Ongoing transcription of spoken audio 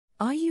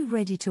Are you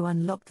ready to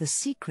unlock the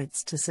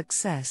secrets to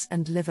success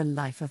and live a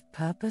life of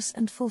purpose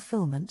and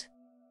fulfillment?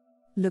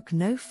 Look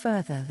no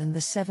further than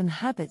The 7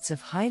 Habits of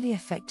Highly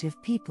Effective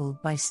People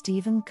by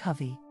Stephen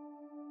Covey.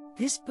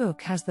 This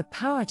book has the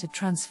power to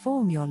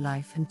transform your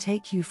life and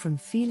take you from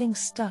feeling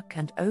stuck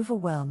and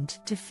overwhelmed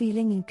to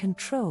feeling in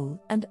control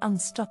and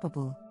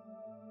unstoppable.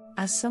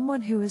 As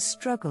someone who has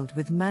struggled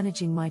with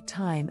managing my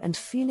time and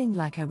feeling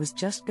like I was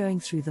just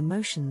going through the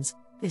motions,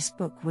 this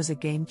book was a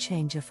game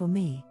changer for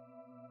me.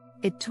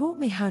 It taught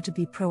me how to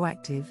be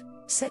proactive,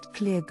 set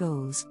clear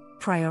goals,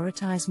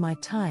 prioritize my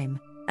time,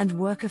 and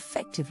work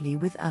effectively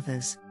with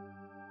others.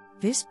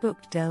 This book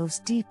delves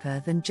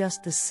deeper than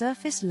just the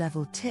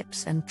surface-level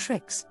tips and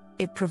tricks.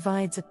 It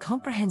provides a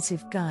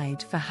comprehensive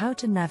guide for how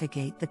to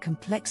navigate the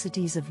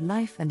complexities of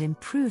life and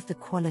improve the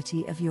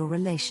quality of your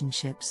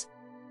relationships.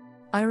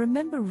 I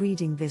remember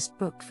reading this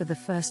book for the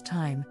first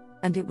time,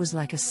 and it was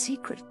like a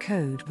secret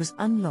code was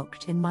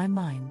unlocked in my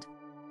mind.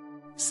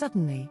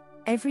 Suddenly,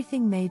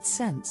 everything made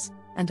sense,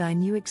 and I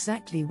knew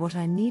exactly what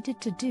I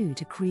needed to do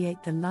to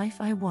create the life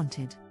I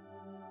wanted.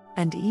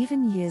 And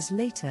even years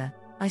later,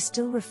 I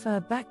still refer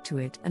back to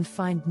it and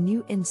find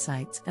new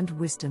insights and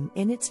wisdom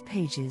in its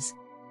pages.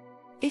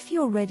 If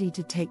you're ready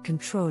to take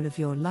control of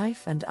your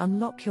life and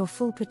unlock your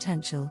full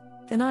potential,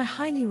 then I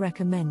highly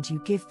recommend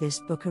you give this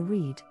book a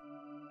read.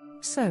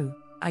 So,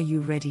 are you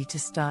ready to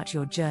start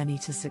your journey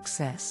to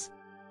success?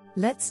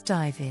 Let's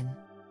dive in.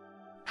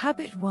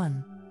 Habit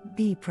 1.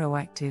 Be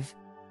proactive.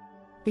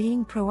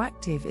 Being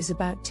proactive is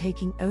about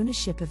taking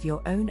ownership of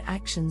your own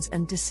actions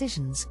and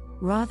decisions,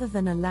 rather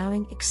than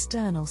allowing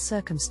external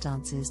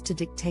circumstances to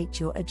dictate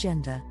your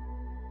agenda.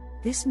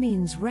 This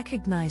means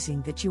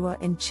recognizing that you are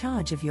in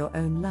charge of your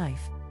own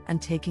life, and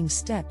taking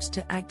steps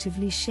to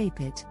actively shape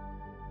it.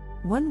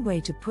 One way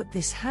to put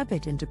this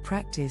habit into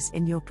practice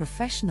in your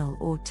professional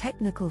or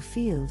technical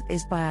field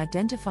is by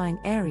identifying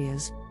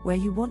areas where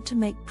you want to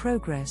make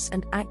progress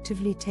and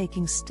actively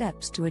taking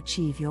steps to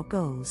achieve your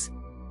goals.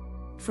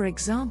 For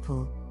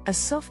example, a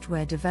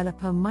software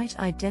developer might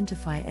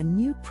identify a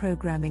new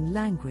programming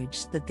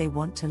language that they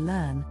want to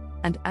learn,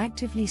 and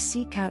actively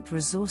seek out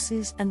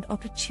resources and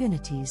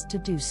opportunities to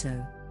do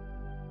so.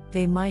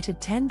 They might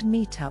attend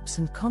meetups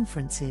and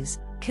conferences,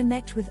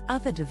 connect with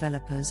other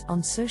developers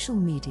on social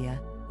media,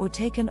 or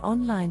take an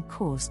online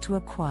course to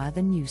acquire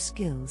the new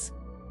skills.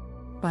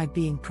 By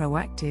being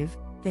proactive,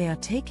 they are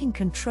taking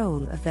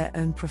control of their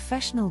own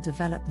professional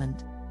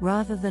development,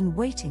 rather than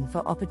waiting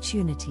for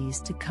opportunities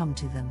to come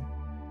to them.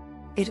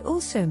 It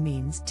also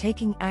means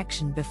taking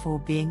action before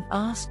being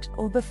asked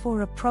or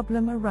before a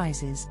problem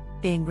arises,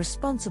 being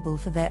responsible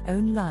for their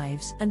own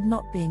lives and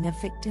not being a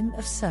victim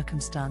of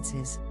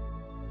circumstances.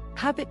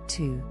 Habit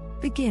 2.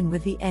 Begin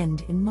with the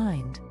end in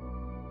mind.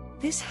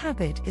 This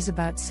habit is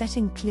about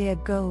setting clear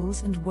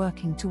goals and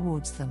working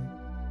towards them.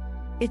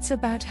 It's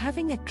about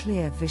having a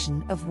clear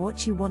vision of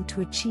what you want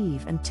to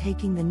achieve and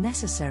taking the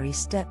necessary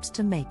steps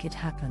to make it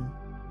happen.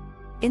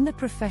 In the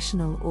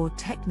professional or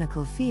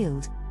technical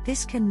field,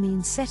 this can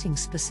mean setting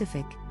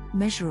specific,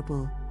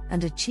 measurable,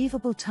 and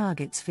achievable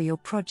targets for your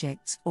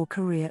projects or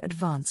career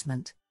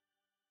advancement.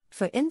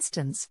 For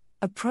instance,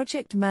 a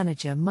project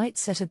manager might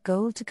set a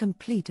goal to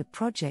complete a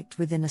project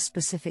within a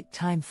specific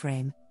time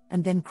frame,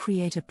 and then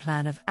create a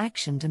plan of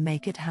action to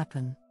make it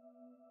happen.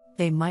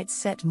 They might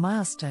set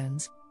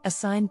milestones,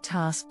 assign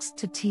tasks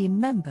to team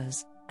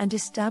members, and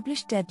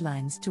establish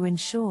deadlines to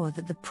ensure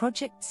that the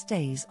project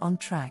stays on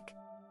track.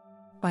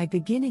 By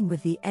beginning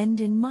with the end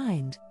in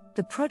mind,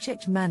 the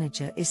project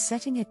manager is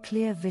setting a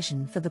clear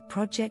vision for the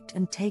project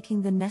and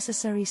taking the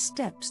necessary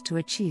steps to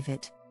achieve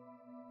it.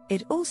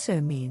 It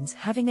also means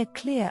having a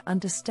clear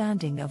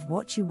understanding of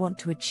what you want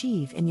to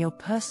achieve in your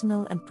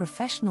personal and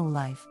professional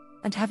life,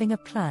 and having a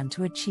plan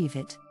to achieve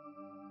it.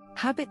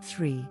 Habit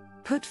 3.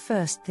 Put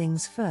first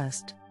things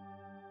first.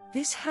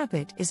 This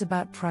habit is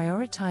about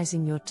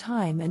prioritizing your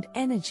time and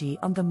energy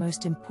on the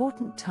most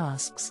important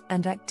tasks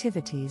and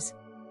activities.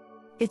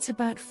 It's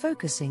about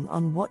focusing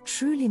on what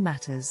truly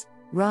matters,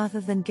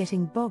 rather than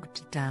getting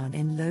bogged down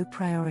in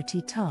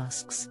low-priority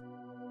tasks.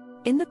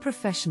 In the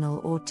professional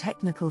or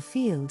technical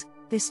field,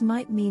 this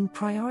might mean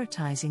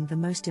prioritizing the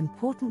most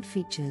important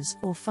features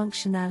or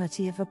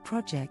functionality of a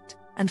project,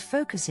 and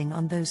focusing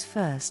on those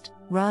first,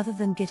 rather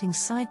than getting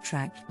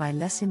sidetracked by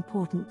less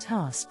important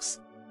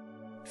tasks.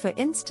 For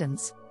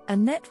instance, a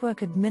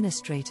network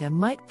administrator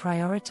might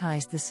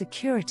prioritize the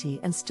security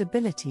and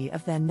stability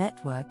of their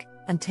network,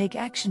 and take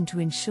action to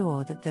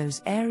ensure that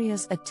those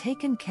areas are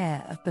taken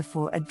care of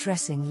before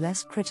addressing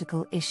less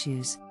critical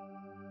issues.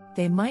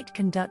 They might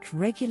conduct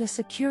regular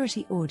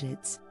security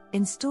audits,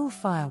 install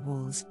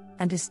firewalls,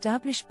 and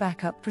establish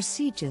backup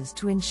procedures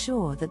to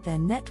ensure that their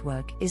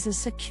network is as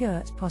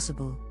secure as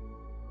possible.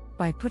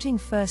 By putting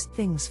first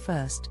things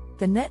first,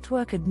 the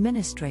network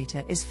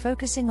administrator is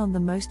focusing on the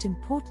most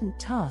important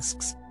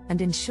tasks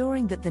and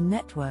ensuring that the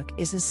network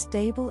is as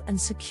stable and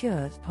secure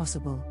as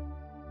possible.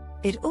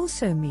 It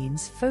also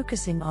means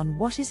focusing on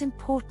what is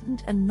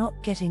important and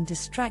not getting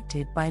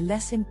distracted by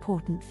less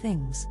important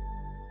things.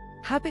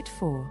 Habit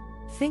 4.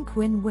 Think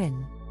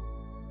win-win.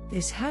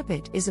 This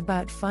habit is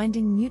about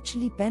finding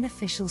mutually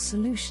beneficial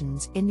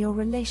solutions in your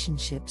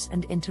relationships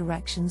and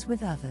interactions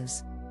with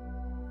others.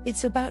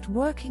 It's about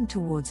working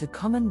towards a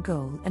common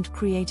goal and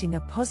creating a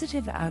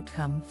positive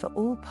outcome for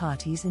all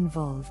parties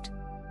involved.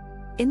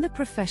 In the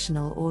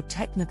professional or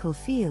technical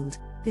field,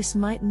 this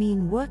might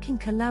mean working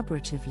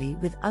collaboratively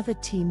with other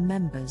team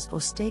members or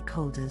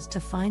stakeholders to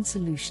find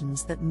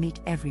solutions that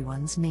meet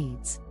everyone's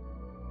needs.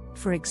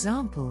 For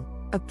example,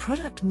 a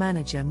product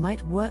manager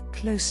might work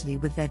closely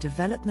with their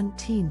development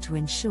team to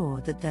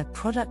ensure that their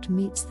product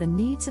meets the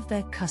needs of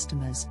their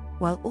customers,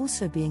 while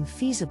also being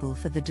feasible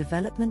for the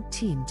development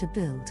team to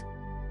build.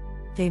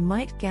 They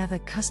might gather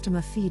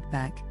customer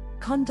feedback,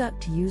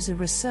 conduct user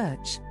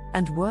research,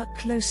 and work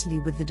closely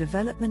with the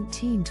development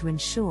team to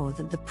ensure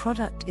that the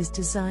product is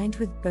designed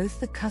with both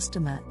the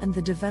customer and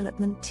the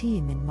development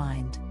team in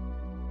mind.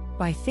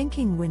 By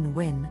thinking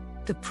win-win,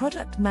 the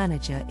product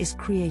manager is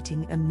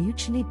creating a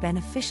mutually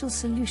beneficial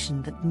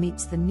solution that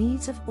meets the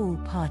needs of all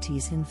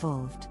parties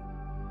involved.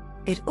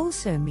 It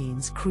also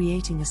means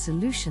creating a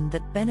solution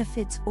that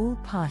benefits all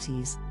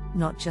parties,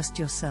 not just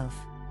yourself.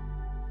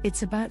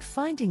 It's about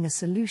finding a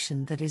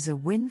solution that is a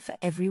win for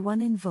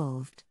everyone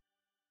involved.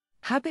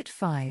 Habit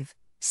 5.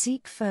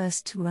 Seek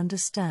first to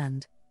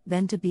understand,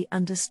 then to be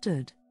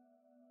understood.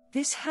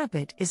 This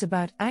habit is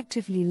about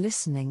actively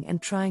listening and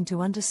trying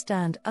to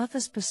understand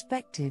others'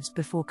 perspectives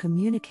before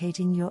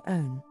communicating your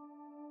own.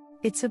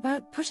 It's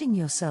about putting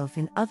yourself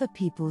in other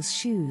people's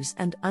shoes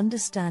and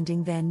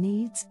understanding their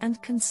needs and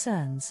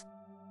concerns.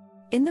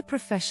 In the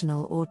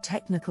professional or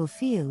technical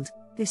field,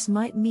 this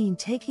might mean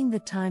taking the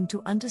time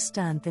to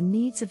understand the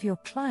needs of your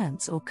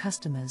clients or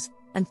customers,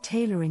 and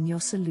tailoring your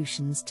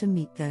solutions to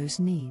meet those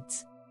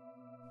needs.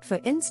 For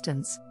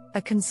instance,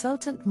 a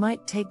consultant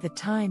might take the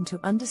time to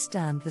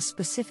understand the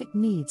specific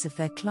needs of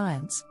their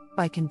clients,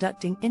 by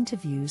conducting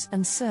interviews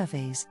and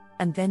surveys,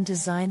 and then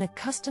design a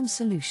custom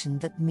solution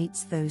that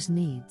meets those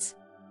needs.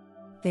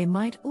 They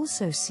might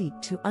also seek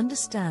to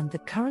understand the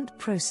current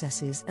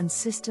processes and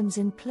systems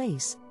in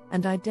place,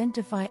 and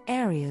identify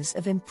areas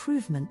of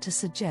improvement to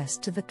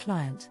suggest to the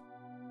client.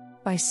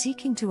 By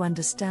seeking to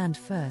understand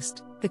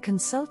first, the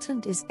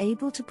consultant is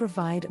able to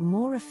provide a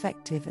more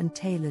effective and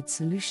tailored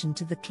solution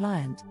to the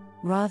client,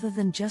 rather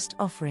than just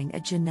offering a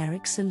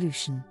generic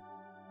solution.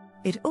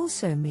 It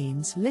also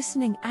means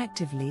listening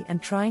actively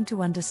and trying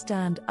to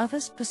understand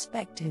others'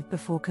 perspective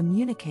before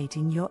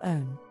communicating your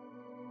own.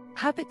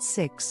 Habit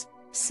 6.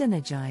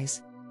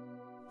 Synergize.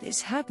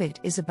 This habit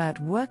is about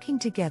working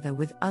together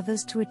with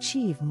others to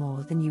achieve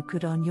more than you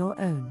could on your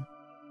own.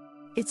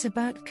 It's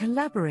about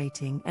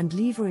collaborating and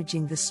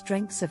leveraging the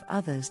strengths of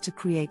others to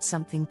create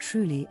something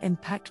truly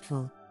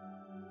impactful.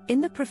 In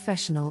the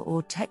professional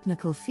or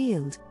technical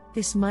field,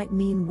 this might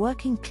mean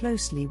working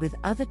closely with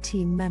other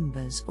team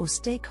members or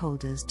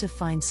stakeholders to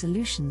find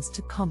solutions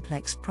to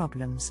complex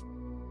problems.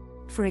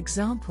 For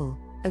example,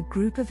 a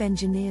group of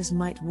engineers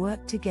might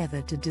work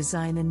together to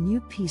design a new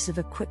piece of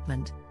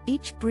equipment,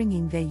 each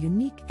bringing their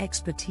unique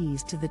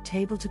expertise to the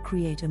table to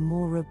create a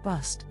more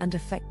robust and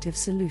effective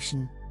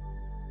solution.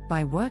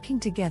 By working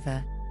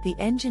together, the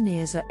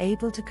engineers are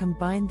able to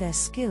combine their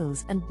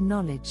skills and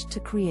knowledge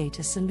to create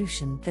a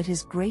solution that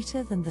is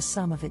greater than the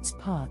sum of its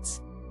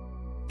parts.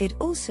 It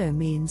also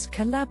means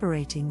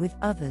collaborating with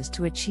others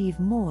to achieve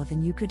more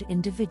than you could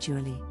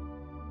individually.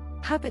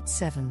 Habit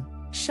 7.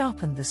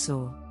 Sharpen the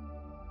saw.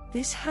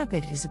 This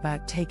habit is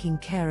about taking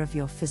care of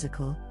your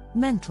physical,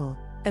 mental,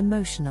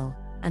 emotional,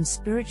 and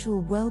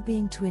spiritual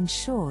well-being to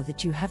ensure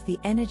that you have the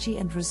energy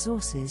and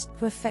resources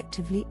to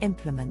effectively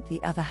implement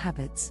the other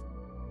habits.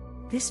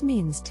 This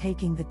means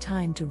taking the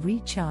time to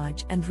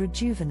recharge and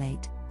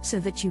rejuvenate, so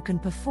that you can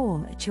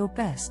perform at your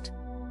best.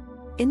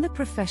 In the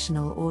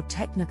professional or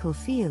technical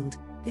field,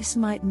 this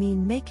might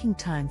mean making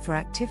time for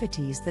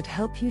activities that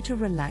help you to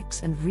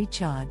relax and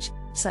recharge,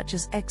 such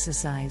as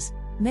exercise,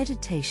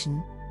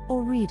 meditation,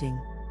 or reading.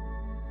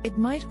 It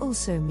might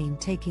also mean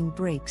taking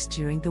breaks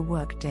during the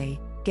workday,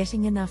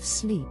 getting enough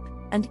sleep,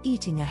 and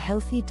eating a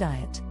healthy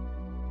diet.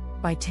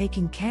 By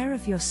taking care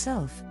of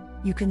yourself,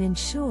 you can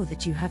ensure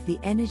that you have the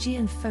energy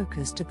and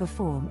focus to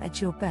perform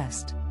at your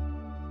best.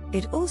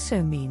 It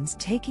also means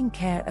taking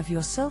care of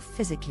yourself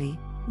physically,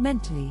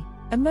 mentally,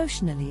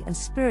 emotionally, and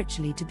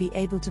spiritually to be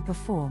able to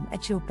perform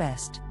at your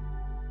best.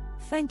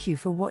 Thank you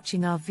for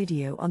watching our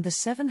video on the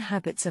 7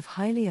 Habits of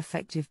Highly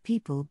Effective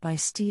People by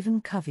Stephen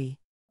Covey.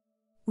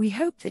 We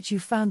hope that you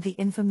found the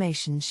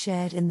information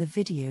shared in the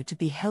video to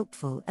be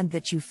helpful and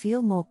that you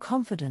feel more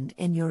confident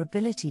in your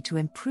ability to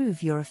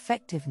improve your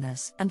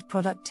effectiveness and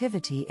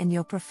productivity in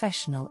your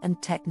professional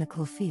and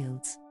technical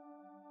fields.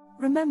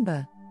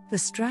 Remember, the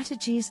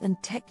strategies and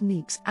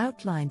techniques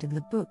outlined in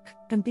the book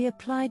can be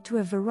applied to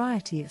a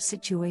variety of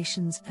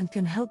situations and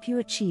can help you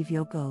achieve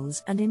your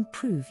goals and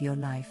improve your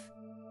life.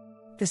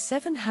 The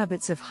 7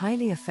 Habits of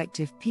Highly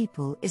Effective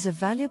People is a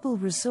valuable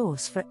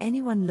resource for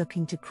anyone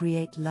looking to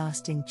create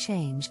lasting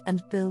change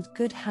and build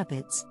good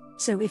habits,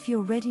 so if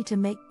you're ready to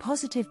make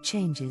positive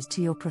changes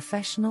to your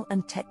professional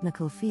and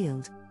technical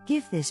field,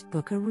 give this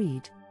book a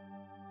read.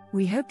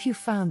 We hope you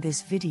found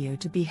this video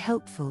to be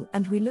helpful,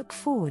 and we look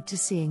forward to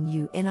seeing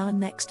you in our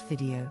next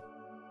video.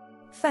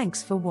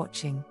 Thanks for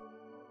watching.